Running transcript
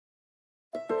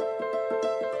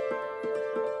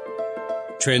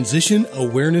Transition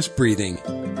Awareness Breathing.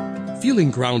 Feeling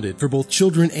grounded for both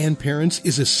children and parents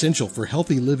is essential for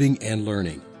healthy living and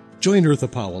learning. Join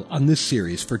Eartha Powell on this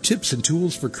series for tips and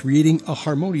tools for creating a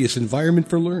harmonious environment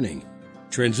for learning.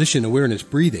 Transition Awareness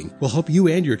Breathing will help you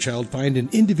and your child find an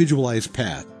individualized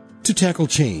path to tackle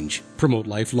change, promote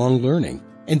lifelong learning,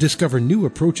 and discover new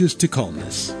approaches to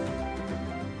calmness.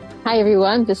 Hi,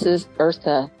 everyone. This is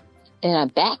Eartha, and I'm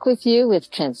back with you with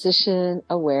Transition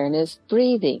Awareness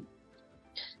Breathing.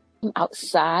 I'm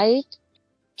outside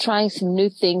trying some new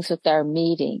things with our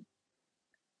meeting.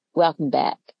 Welcome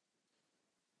back.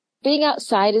 Being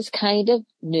outside is kind of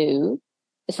new.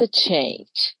 It's a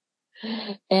change.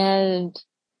 And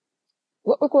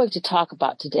what we're going to talk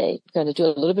about today, we're going to do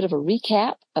a little bit of a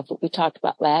recap of what we talked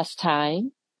about last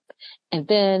time. And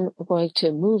then we're going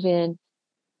to move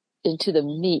into the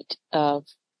meat of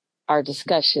our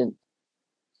discussion.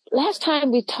 Last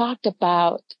time we talked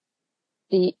about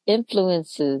the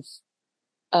influences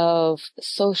of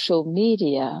social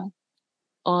media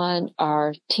on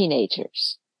our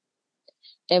teenagers.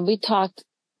 And we talked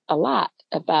a lot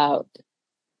about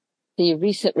the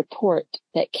recent report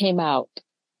that came out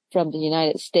from the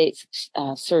United States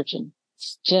Surgeon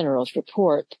General's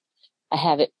report. I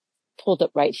have it pulled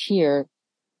up right here.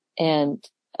 And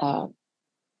the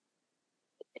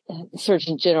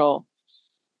Surgeon General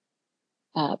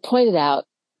pointed out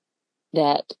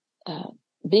that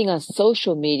being on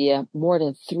social media more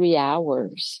than 3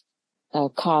 hours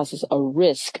causes a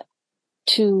risk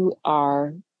to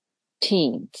our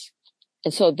teens.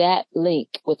 And so that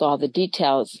link with all the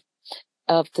details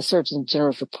of the Surgeon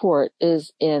General's report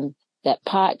is in that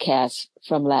podcast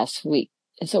from last week.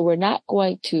 And so we're not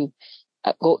going to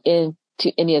go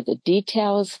into any of the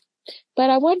details,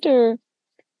 but I wonder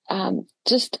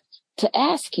just to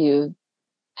ask you,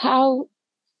 how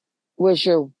was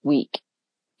your week?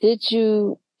 Did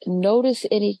you notice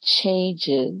any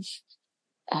changes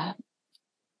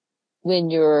when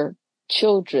your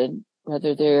children,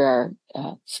 whether they are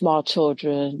small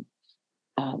children,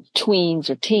 tweens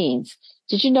or teens,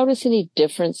 did you notice any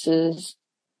differences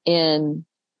in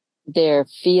their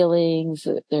feelings,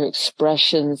 their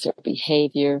expressions, their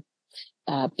behavior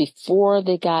before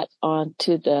they got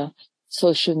onto the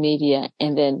social media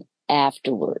and then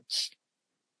afterwards?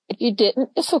 If you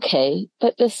didn't, it's okay,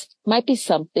 but this might be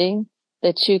something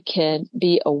that you can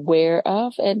be aware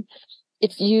of. And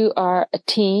if you are a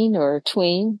teen or a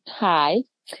tween,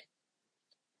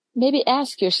 maybe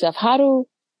ask yourself, how do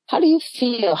you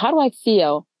feel? How do I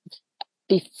feel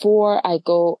before I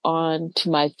go on to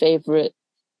my favorite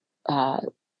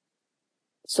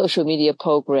social media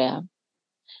program?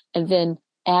 And then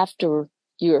after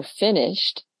you're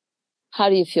finished, how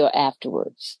do you feel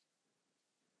afterwards?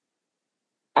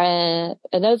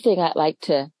 Another thing I'd like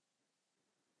to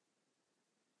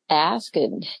ask,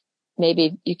 and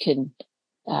maybe you can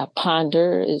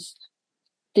ponder, is,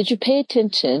 did you pay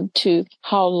attention to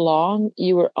how long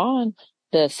you were on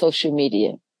the social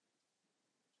media?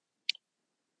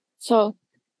 So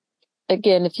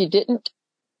again, if you didn't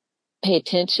pay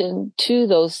attention to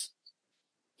those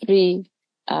 3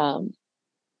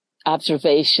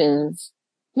 observations,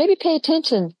 maybe pay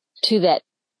attention to that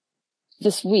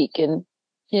this week. And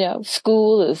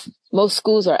most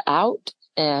schools are out,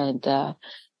 and a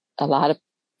lot of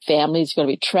families are going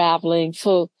to be traveling.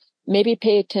 So maybe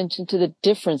pay attention to the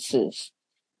differences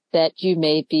that you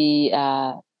may be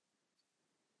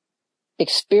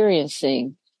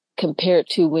experiencing compared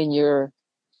to when you're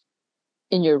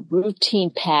in your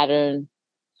routine pattern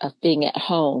of being at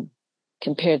home.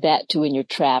 Compare that to when you're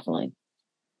traveling.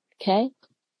 Okay?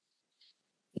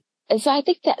 And so I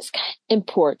think that's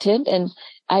important, and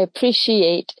I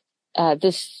appreciate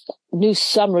this new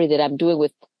summary that I'm doing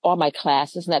with all my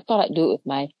classes, and I thought I'd do it with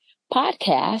my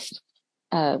podcast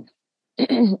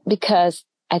because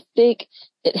I think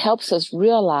it helps us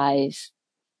realize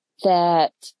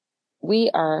that we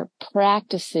are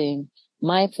practicing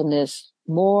mindfulness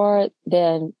more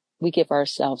than we give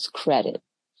ourselves credit.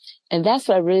 And that's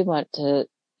what I really want to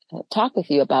talk with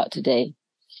you about today,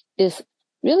 is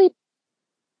really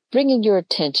bringing your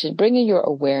attention, bringing your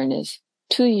awareness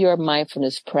to your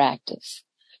mindfulness practice.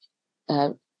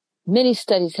 Many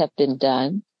studies have been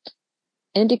done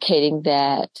indicating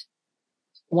that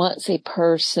once a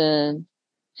person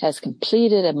has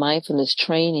completed a mindfulness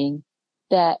training,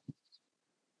 that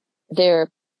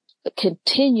their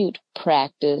continued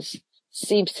practice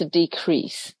seems to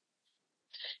decrease.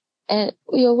 And,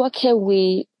 what can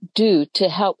we do to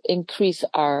help increase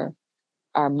our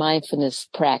mindfulness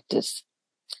practice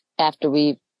after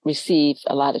we receive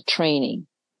a lot of training?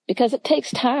 Because it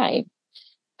takes time.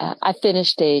 I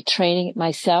finished a training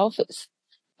myself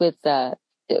with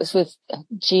it was with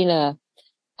Gina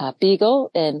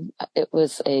Beagle, and it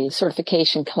was a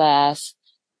certification class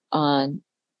on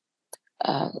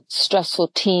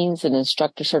stressful teens and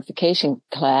instructor certification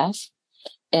class.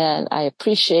 And I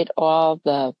appreciate all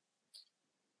the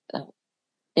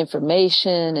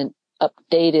information and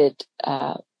updated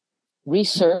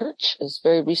research. It's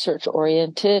very research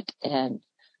oriented and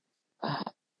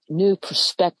new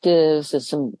perspectives and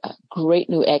some great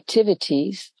new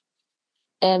activities.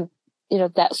 And,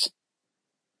 that's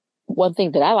one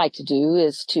thing that I like to do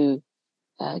is to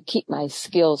keep my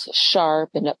skills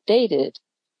sharp and updated.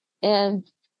 And,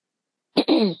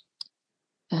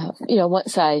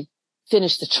 once I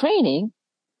finish the training,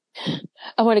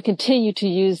 I want to continue to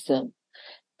use them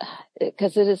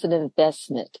because it is an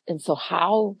investment. And so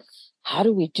how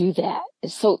do we do that?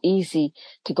 It's so easy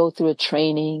to go through a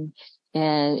training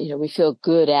and, we feel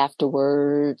good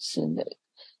afterwards. And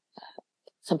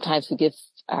sometimes we give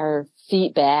our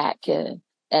feedback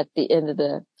at the end of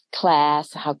the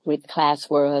class, how great the class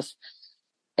was.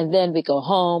 And then we go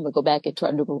home, we go back into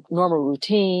our normal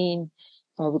routine,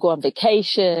 or we go on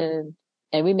vacation,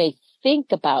 and we may think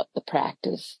about the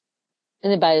practice.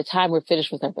 And then by the time we're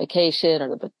finished with our vacation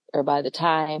or by the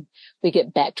time we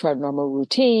get back to our normal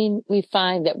routine, we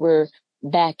find that we're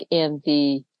back in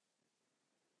the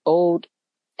old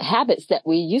habits that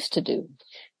we used to do.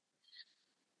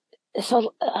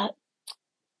 So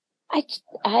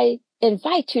I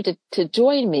invite you to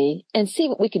join me and see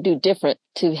what we can do different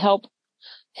to help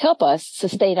us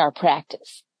sustain our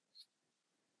practice.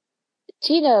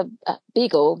 Gina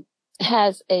Beagle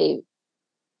has a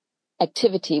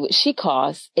activity which she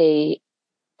calls a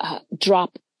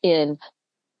drop-in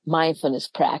mindfulness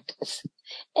practice.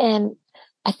 And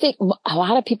I think a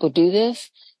lot of people do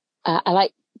this. I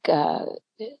like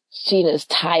Gina's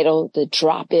title, the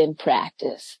drop-in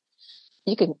practice.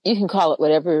 You can call it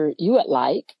whatever you would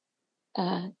like.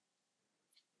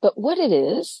 But what it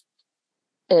is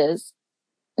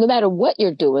no matter what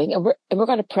you're doing, and we're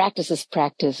going to practice this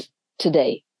practice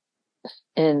today.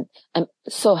 And I'm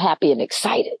so happy and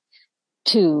excited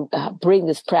to bring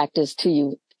this practice to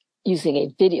you using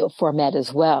a video format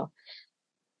as well.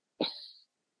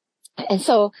 And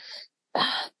so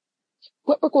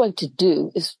what we're going to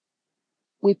do is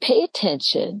we pay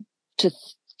attention to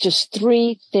just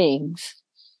three things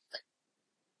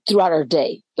throughout our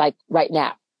day, like right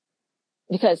now.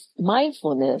 Because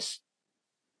mindfulness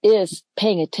is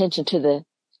paying attention to the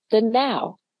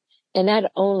now. And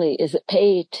not only is it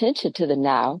paying attention to the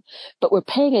now, but we're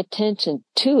paying attention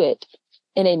to it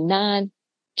in a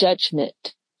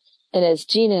non-judgment. And as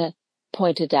Gina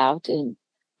pointed out in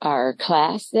our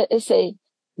class, that is a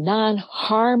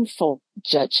non-harmful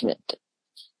judgment.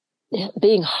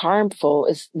 Being harmful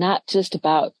is not just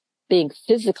about being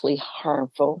physically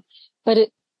harmful, but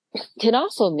it can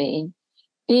also mean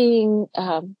being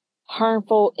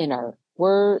harmful in our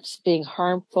words, being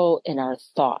harmful in our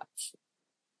thoughts.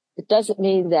 It doesn't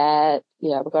mean that,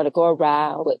 we're going to go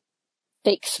around with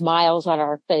fake smiles on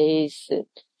our face and,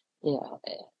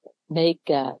 make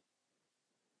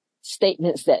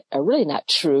statements that are really not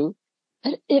true.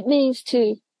 But it means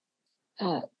to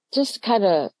just kind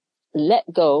of let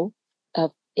go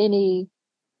of any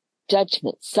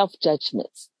judgments,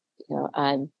 self-judgments.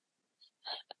 I'm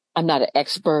not an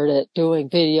expert at doing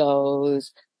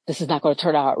videos. This is not going to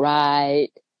turn out right.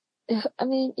 I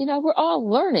mean, we're all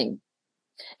learning.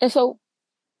 And so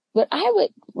what I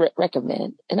would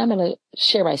recommend, and I'm going to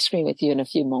share my screen with you in a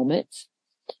few moments,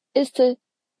 is to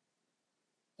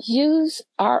use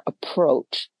our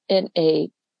approach in a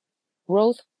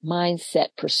growth mindset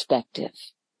perspective,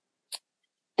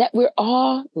 that we're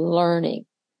all learning.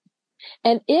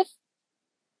 And if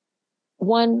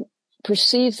one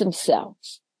perceives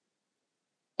themselves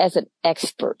as an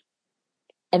expert,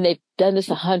 and they've done this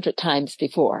 100 times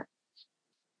before,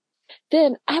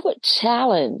 then I would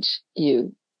challenge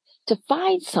you to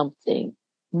find something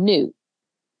new.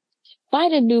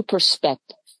 Find a new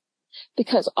perspective.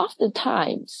 Because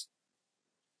oftentimes,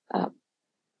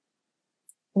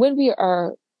 when we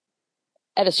are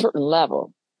at a certain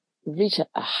level, reach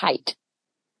a height,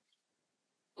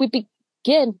 we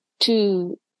begin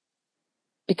to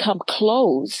become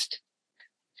closed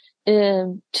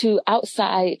to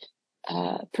outside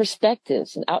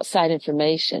perspectives and outside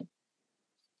information.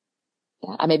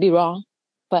 I may be wrong,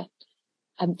 but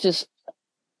I'm just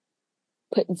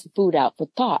putting some food out for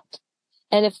thought.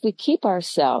 And if we keep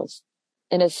ourselves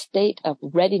in a state of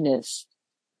readiness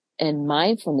and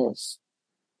mindfulness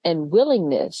and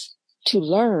willingness to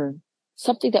learn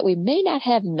something that we may not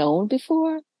have known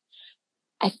before,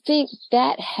 I think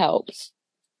that helps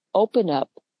open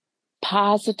up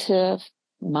positive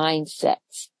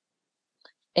mindsets,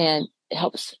 and it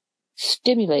helps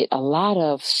stimulate a lot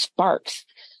of sparks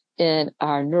in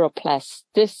our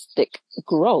neuroplastic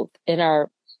growth in our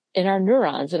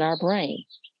neurons in our brain.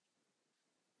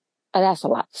 And that's a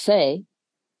lot to say.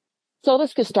 So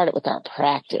let's get started with our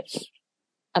practice.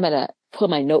 I'm going to pull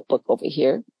my notebook over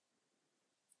here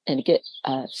and get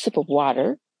a sip of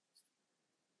water.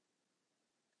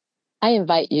 I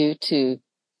invite you to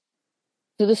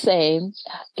do the same.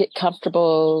 Get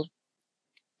comfortable.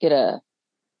 Get a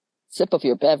sip of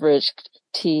your beverage,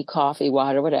 tea, coffee,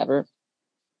 water, whatever.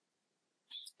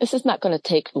 This is not going to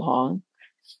take long.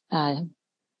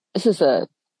 This is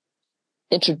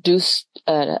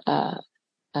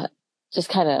just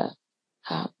kind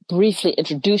of briefly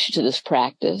introduce you to this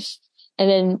practice, and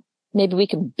then maybe we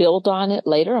can build on it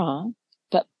later on.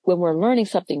 But when we're learning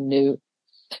something new,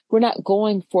 we're not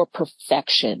going for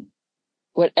perfection,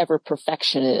 whatever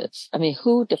perfection is. I mean,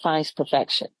 who defines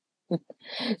perfection?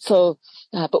 So,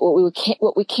 but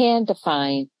what we can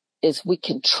define is we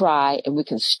can try and we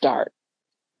can start.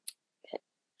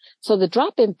 So the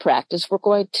drop-in practice, we're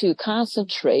going to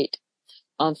concentrate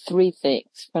on three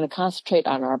things. We're going to concentrate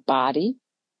on our body.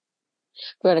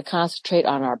 We're going to concentrate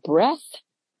on our breath,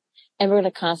 and we're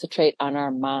going to concentrate on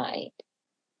our mind.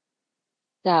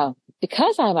 Now,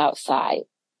 because I'm outside,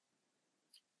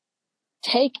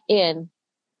 take in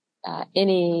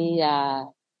any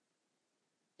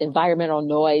environmental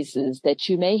noises that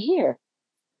you may hear.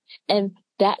 And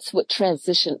that's what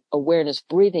transition awareness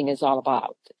breathing is all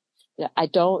about. I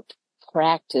don't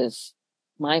practice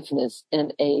mindfulness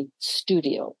in a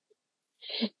studio.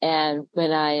 And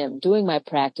when I am doing my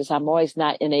practice, I'm always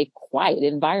not in a quiet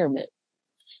environment.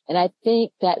 And I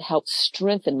think that helps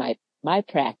strengthen my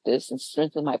practice and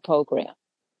strengthen my program,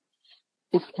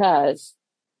 because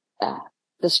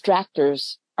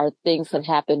distractors are things that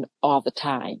happen all the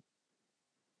time.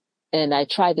 And I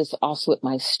try this also with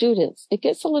my students. It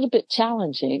gets a little bit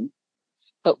challenging,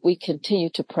 but we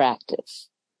continue to practice.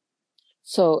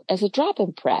 So as a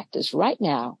drop-in practice right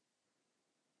now,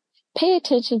 pay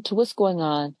attention to what's going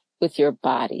on with your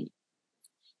body.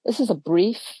 This is a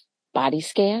brief body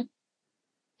scan.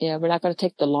 We're not going to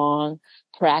take the long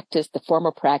practice, the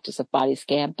formal practice of body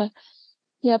scan, but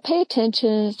pay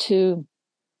attention to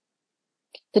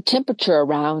the temperature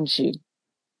around you,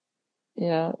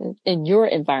 in your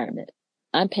environment.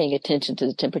 I'm paying attention to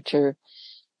the temperature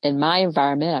in my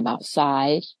environment. I'm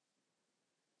outside.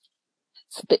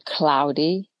 It's a bit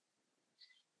cloudy,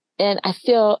 and I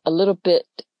feel a little bit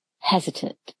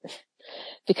hesitant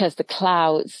because the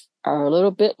clouds are a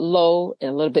little bit low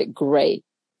and a little bit gray.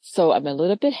 So I'm a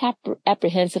little bit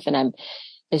apprehensive, and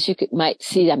as you might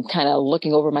see, I'm kind of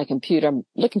looking over my computer. I'm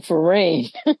looking for rain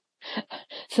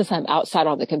since I'm outside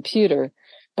on the computer,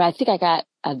 but I think I got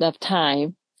enough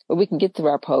time where we can get through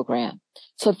our program.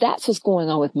 So that's what's going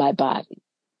on with my body.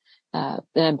 And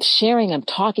I'm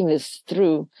talking this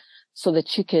through so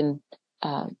that you can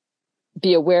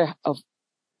be aware of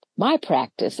my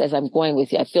practice as I'm going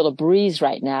with you. I feel a breeze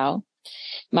right now.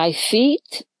 My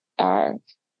feet are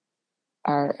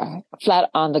flat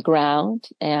on the ground,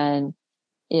 and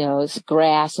it's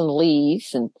grass and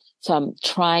leaves, and so I'm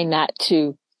trying not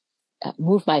to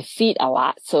move my feet a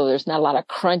lot, so there's not a lot of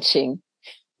crunching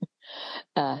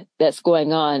that's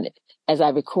going on as I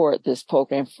record this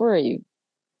program for you.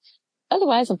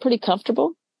 Otherwise, I'm pretty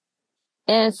comfortable.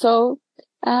 And so,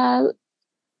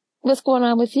 what's going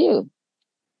on with you?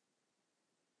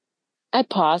 I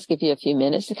pause, give you a few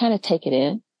minutes to kind of take it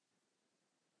in.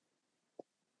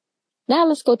 Now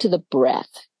let's go to the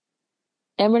breath.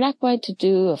 And we're not going to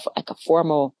do a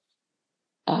formal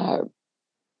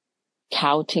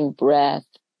counting breath.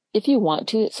 If you want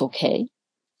to, it's okay.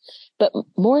 But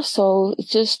more so,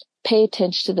 just pay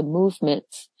attention to the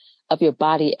movements of your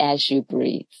body as you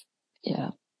breathe.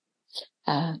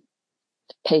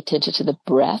 Pay attention to the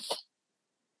breath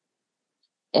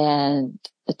and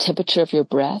the temperature of your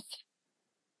breath.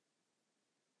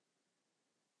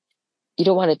 You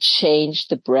don't want to change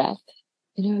the breath.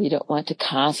 You don't want to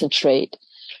concentrate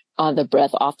on the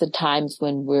breath. Oftentimes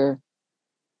when we're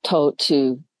told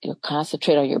to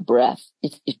concentrate on your breath,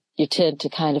 you tend to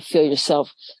kind of feel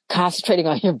yourself concentrating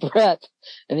on your breath,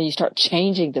 and then you start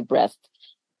changing the breath.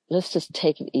 Let's just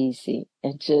take it easy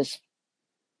and just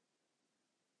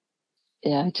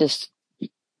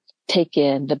take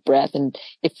in the breath. And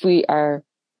if we are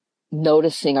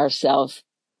noticing ourselves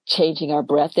changing our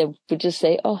breath, then we just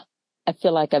say, oh, I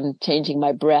feel like I'm changing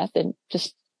my breath, and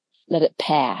just let it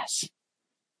pass.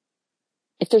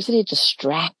 If there's any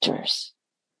distractors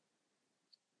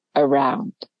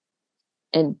around,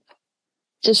 and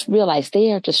just realize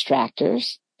they are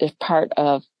distractors. They're part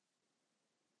of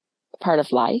part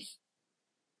of life,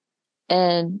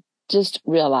 and just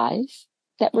realize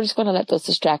that we're just going to let those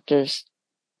distractors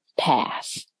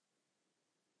pass.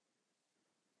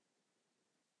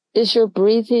 Is your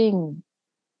breathing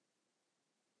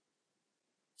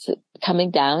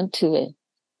coming down to it?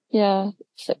 Yeah,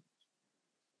 it's a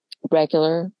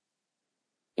regular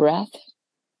breath.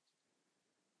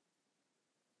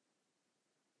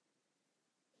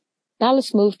 Now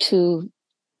let's move to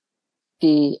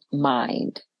the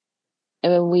mind.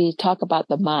 And when we talk about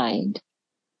the mind,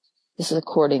 this is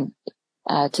according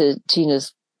to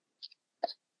Gina's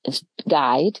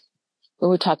guide. When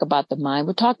we talk about the mind,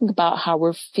 we're talking about how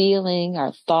we're feeling,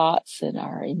 our thoughts and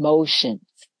our emotions.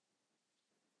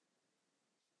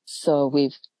 So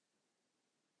we've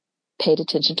paid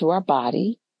attention to our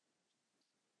body.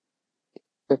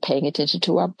 We're paying attention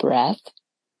to our breath.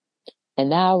 And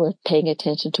now we're paying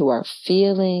attention to our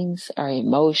feelings, our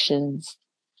emotions,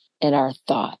 and our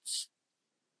thoughts.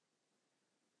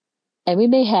 And we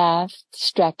may have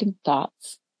distracting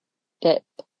thoughts that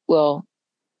will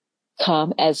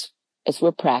come as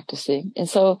we're practicing. And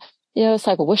so, it's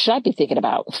like, well, what should I be thinking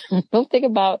about? Don't think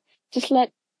about, just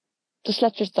let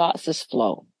your thoughts just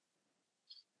flow.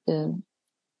 And,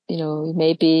 you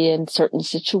may be in certain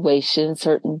situations,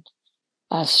 certain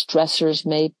stressors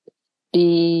may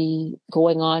be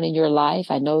going on in your life.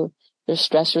 I know there's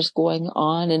stressors going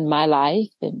on in my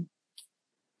life, and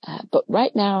but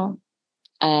right now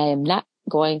I am not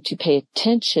going to pay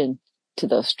attention to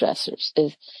those stressors.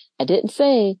 I didn't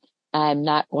say I'm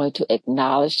not going to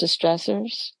acknowledge the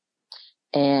stressors,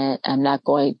 and I'm not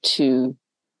going to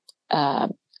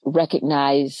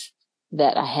recognize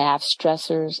that I have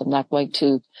stressors. I'm not going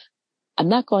to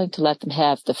let them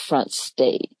have the front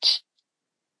stage.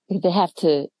 They have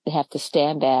to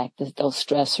stand back. Those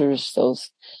stressors,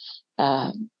 those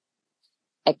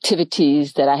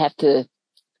activities that I have to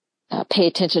pay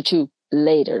attention to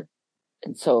later.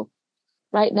 And so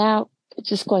right now, we're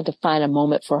just going to find a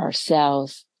moment for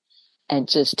ourselves and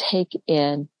just take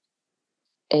in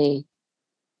a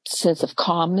sense of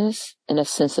calmness and a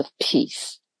sense of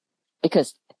peace.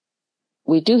 Because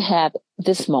we do have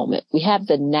this moment. We have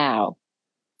the now.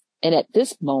 And at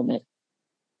this moment,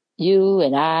 you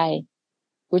and I,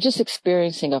 we're just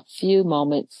experiencing a few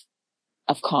moments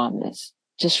of calmness,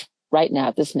 just right now,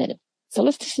 at this minute. So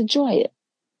let's just enjoy it.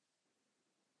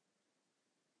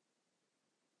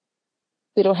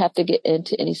 We don't have to get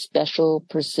into any special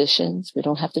positions. We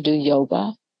don't have to do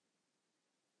yoga.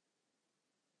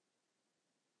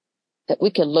 That we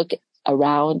can look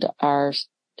around our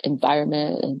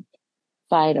environment and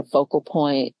find a focal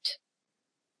point.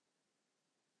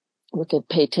 We can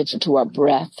pay attention to our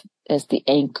breath as the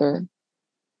anchor.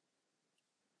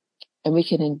 And we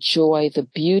can enjoy the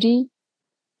beauty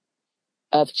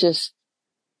of just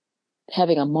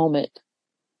having a moment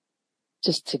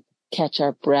just to catch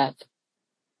our breath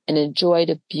and enjoy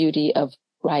the beauty of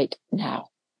right now.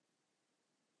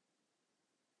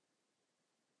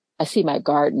 I see my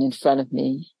garden in front of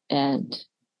me, and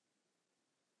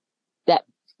that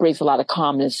brings a lot of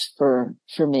calmness for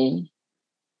me,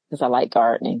 because I like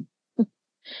gardening.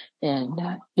 And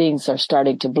things are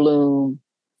starting to bloom.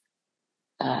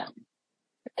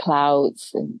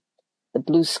 Clouds and the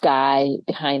blue sky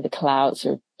behind the clouds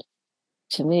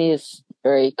to me, is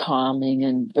very calming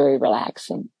and very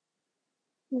relaxing.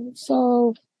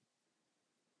 So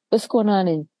what's going on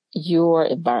in your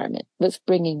environment? What's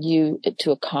bringing you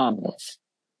into a calmness?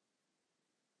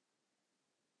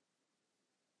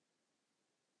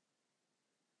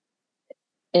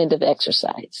 End of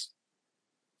exercise.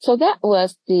 So that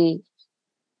was the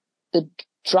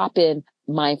drop-in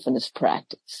mindfulness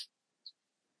practice.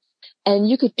 And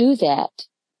you could do that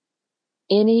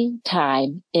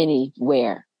anytime,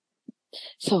 anywhere.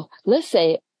 So let's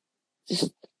say,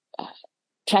 just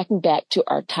tracking back to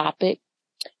our topic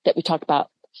that we talked about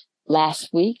last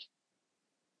week,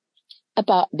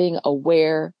 about being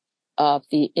aware of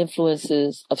the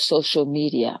influences of social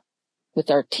media with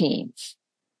our teens.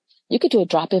 You could do a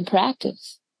drop-in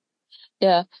practice.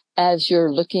 Yeah, as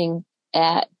you're looking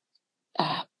at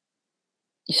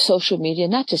social media,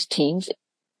 not just teens,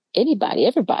 anybody,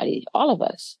 everybody, all of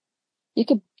us. You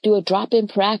could do a drop-in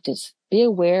practice. Be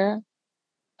aware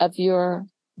of your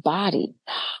body.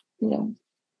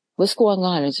 What's going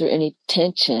on? Is there any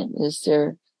tension? Is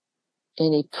there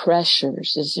any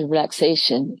pressures? Is there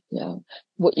relaxation?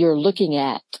 What you're looking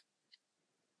at.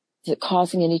 Is it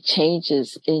causing any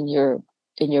changes in your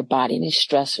body, any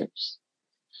stressors?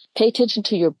 Pay attention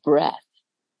to your breath.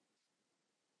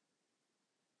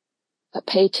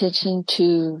 Pay attention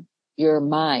to your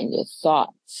mind, your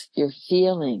thoughts, your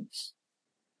feelings.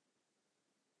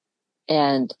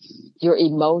 and your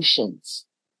emotions.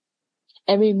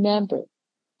 And remember,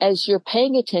 as you're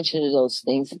paying attention to those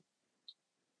things,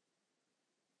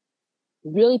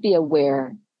 really be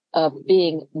aware of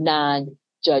being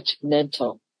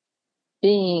non-judgmental,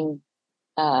 being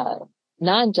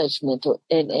non-judgmental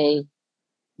in a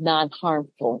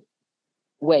non-harmful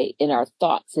way in our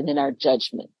thoughts and in our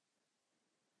judgment.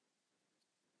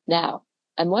 Now,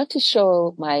 I'm going to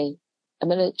share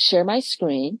my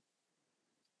screen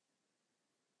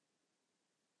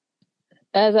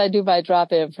as I do my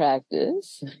drop-in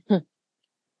practice.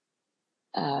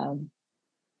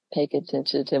 Pay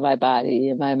attention to my body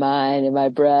and my mind and my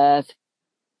breath.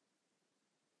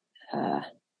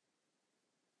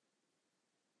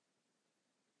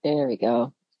 There we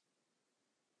go.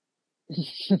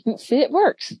 See, it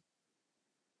works.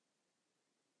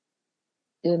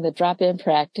 Doing the drop-in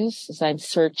practice as I'm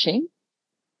searching,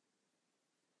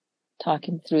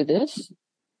 talking through this.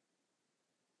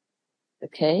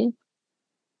 Okay.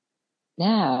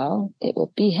 Now it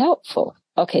will be helpful.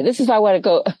 Okay, this is why I want to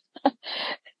go.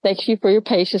 Thank you for your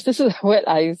patience. This is what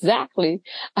I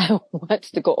want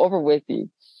to go over with you.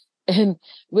 And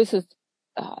this is,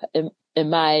 in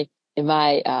my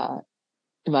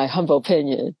humble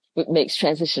opinion, what makes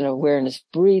transition awareness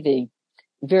breathing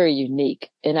very unique.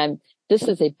 And this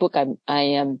is a book I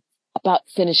am about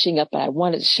finishing up, and I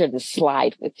wanted to share this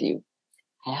slide with you.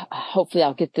 Hopefully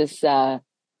I'll get this,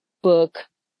 book,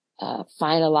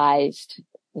 finalized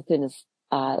within this,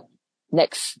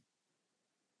 next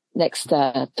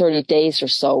 30 days or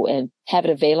so, and have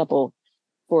it available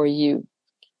for you.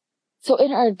 So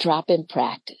in our drop-in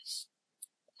practice,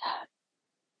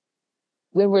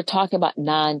 when we're talking about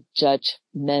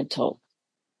non-judgmental,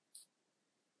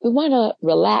 we want to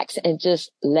relax and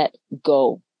just let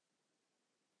go.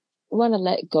 We want to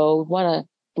let go. We want to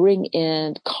bring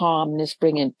in calmness,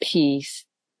 bring in peace,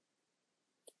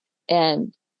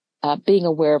 and being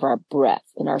aware of our breath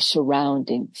and our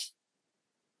surroundings.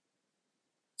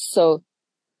 So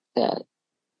when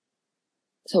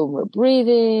we're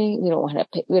breathing,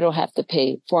 we don't have to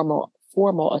pay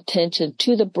formal attention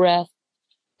to the breath,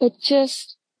 but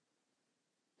just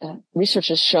research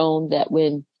has shown that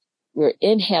when we're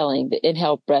inhaling, the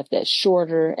inhale breath that's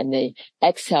shorter and the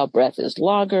exhale breath is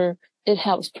longer, it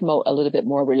helps promote a little bit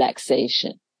more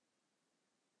relaxation.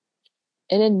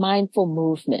 And then mindful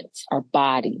movements, our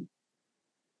body.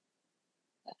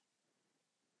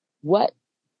 What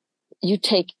you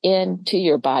take into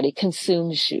your body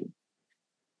consumes you.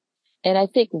 And I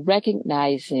think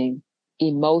recognizing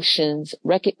emotions,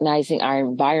 recognizing our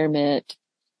environment,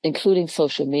 including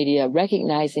social media,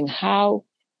 recognizing how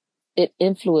it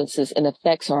influences and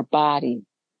affects our body,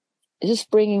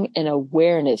 just bringing an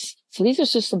awareness. So these are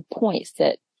just some points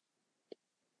that,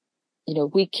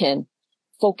 we can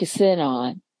focus in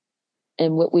on,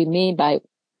 and what we mean by,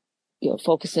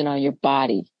 focusing on your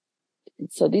body.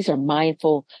 So these are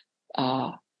mindful,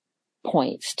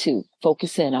 points to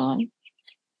focus in on.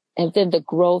 And then the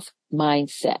growth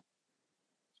mindset.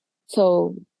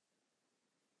 So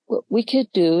what we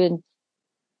could do in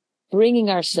bringing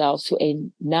ourselves to a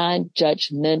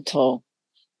non-judgmental,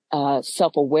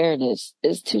 self-awareness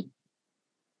is to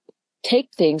take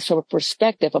things from a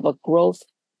perspective of a growth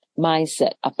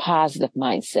mindset, a positive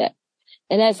mindset.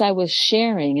 And as I was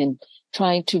sharing and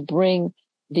trying to bring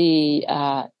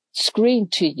the screen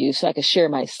to you so I could share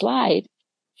my slide,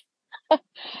 I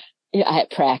had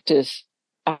practiced.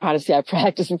 Honestly, I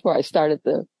practiced before I started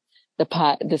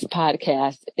this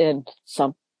podcast, and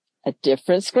a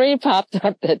different screen popped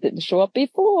up that didn't show up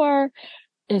before.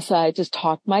 And so I just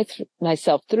talked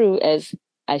myself through as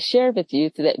I shared with you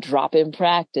through that drop-in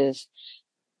practice,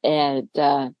 and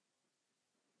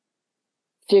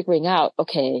figuring out,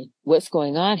 okay, what's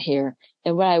going on here.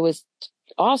 And what I was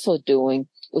also doing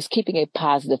was keeping a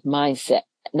positive mindset,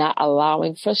 not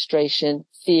allowing frustration,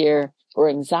 fear, or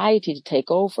anxiety to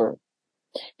take over.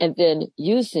 And then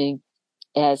using,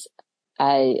 as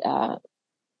I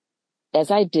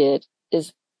did,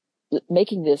 is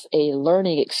making this a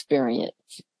learning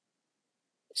experience.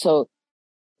 So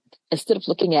instead of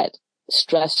looking at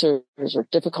stressors or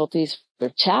difficulties or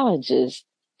challenges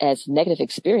as negative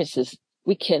experiences,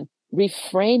 we can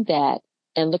reframe that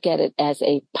and look at it as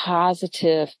a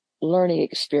positive learning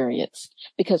experience.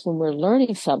 Because when we're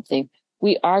learning something,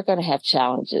 we are going to have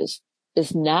challenges.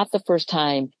 It's not the first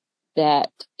time that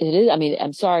it is.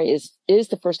 It is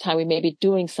the first time we may be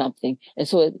doing something. And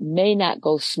so it may not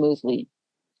go smoothly.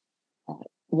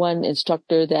 One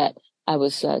instructor that I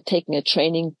was taking a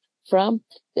training from,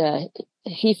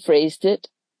 he phrased it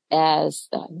as,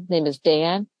 his name is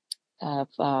Dan, of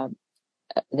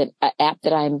the app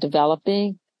that I'm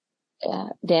developing.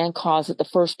 Dan calls it the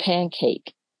first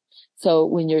pancake. So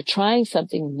when you're trying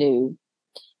something new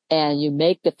and you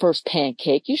make the first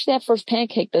pancake, usually that first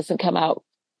pancake doesn't come out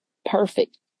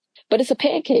perfect, but it's a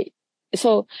pancake.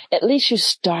 So at least you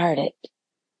started.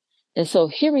 And so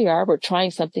here we are, we're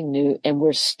trying something new and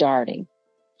we're starting.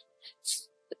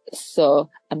 So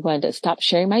I'm going to stop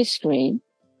sharing my screen.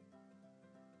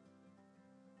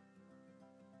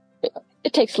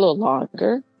 It takes a little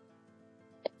longer.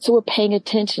 So we're paying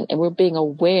attention and we're being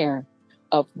aware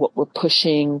of what we're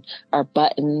pushing, our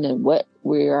button, and what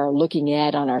we are looking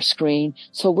at on our screen.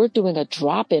 So we're doing a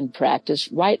drop-in practice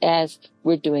right as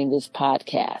we're doing this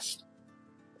podcast.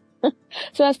 So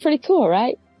that's pretty cool,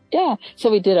 right? Yeah. So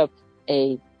we did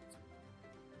a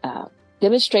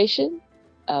demonstration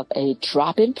of a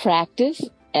drop-in practice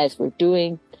as we're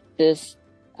doing this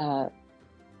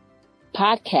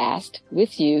podcast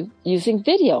with you using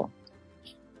video.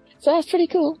 So that's pretty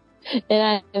cool. And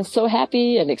I am so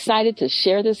happy and excited to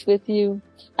share this with you.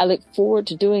 I look forward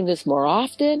to doing this more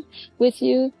often with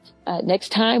you. Next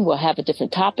time we'll have a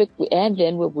different topic and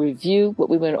then we'll review what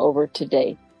we went over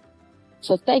today.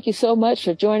 So thank you so much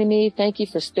for joining me. Thank you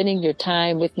for spending your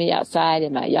time with me outside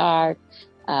in my yard.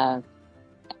 I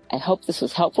hope this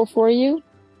was helpful for you.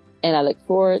 And I look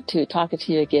forward to talking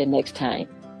to you again next time.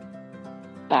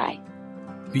 Bye.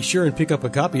 Be sure and pick up a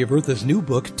copy of Eartha's new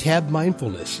book, Tab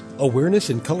Mindfulness, Awareness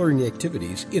and Coloring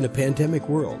Activities in a Pandemic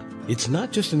World. It's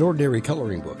not just an ordinary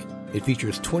coloring book. It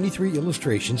features 23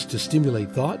 illustrations to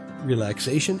stimulate thought,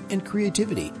 relaxation, and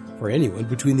creativity for anyone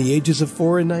between the ages of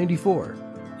 4 and 94.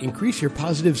 Increase your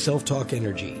positive self-talk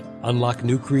energy. Unlock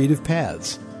new creative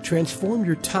paths. Transform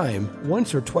your time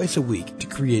once or twice a week to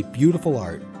create beautiful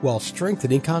art while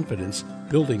strengthening confidence,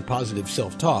 building positive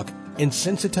self-talk, and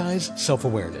sensitize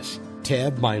self-awareness.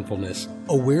 Tab Mindfulness,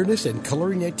 Awareness and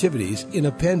Coloring Activities in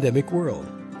a Pandemic World.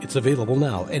 It's available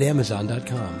now at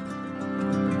Amazon.com.